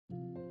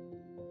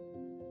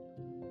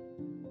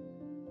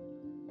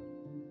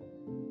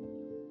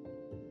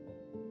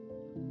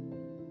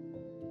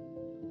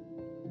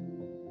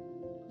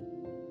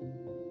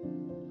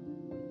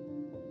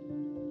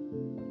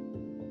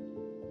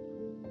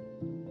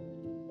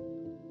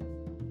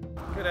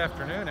Good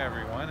afternoon,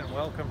 everyone, and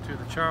welcome to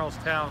the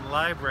Charlestown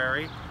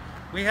Library.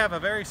 We have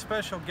a very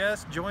special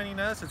guest joining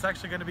us. It's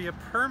actually going to be a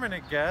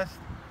permanent guest,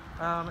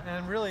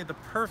 and really the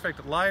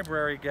perfect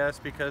library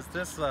guest, because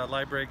this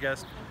library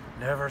guest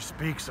never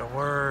speaks a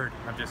word.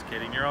 I'm just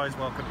kidding. You're always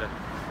welcome to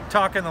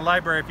talk in the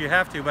library if you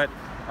have to, but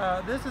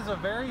this is a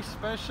very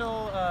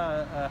special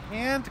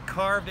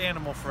hand-carved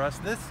animal for us.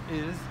 This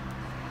is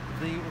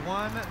the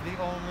one,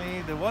 the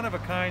only, the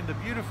one-of-a-kind, the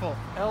beautiful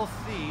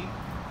Elsie.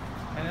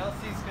 And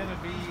Elsie's going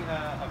to be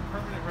a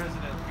permanent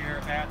resident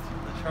here at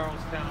the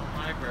Charlestown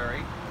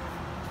Library.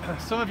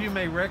 Some of you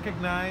may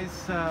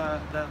recognize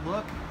that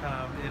look.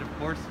 It, of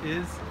course,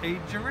 is a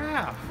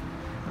giraffe.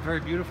 A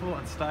very beautiful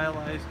and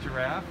stylized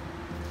giraffe.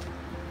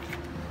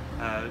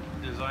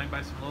 Designed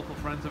by some local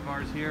friends of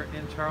ours here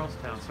in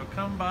Charlestown. So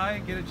come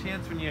by, get a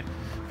chance when you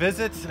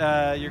visit.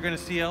 You're going to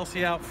see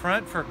Elsie out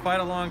front for quite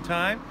a long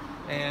time.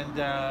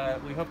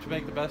 And we hope to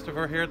make the best of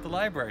her here at the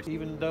library.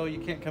 Even though you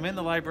can't come in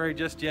the library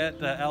just yet,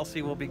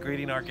 Elsie will be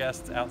greeting our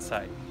guests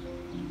outside.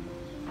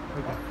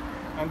 Okay.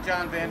 I'm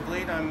John Van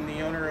Vliet. I'm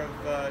the owner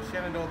of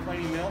Shenandoah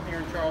Planing Mill here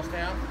in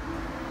Charlestown.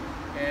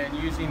 And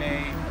using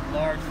a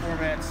large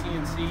format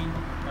CNC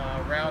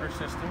router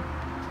system,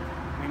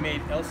 we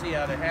made Elsie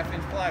out of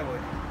 1/2-inch plywood.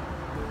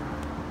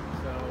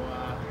 So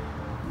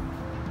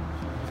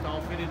it's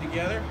all fitted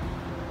together,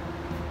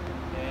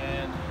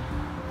 and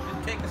it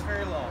didn't take us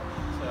very long.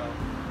 So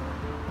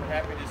we're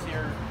happy to see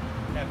her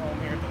at home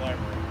here at the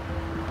library.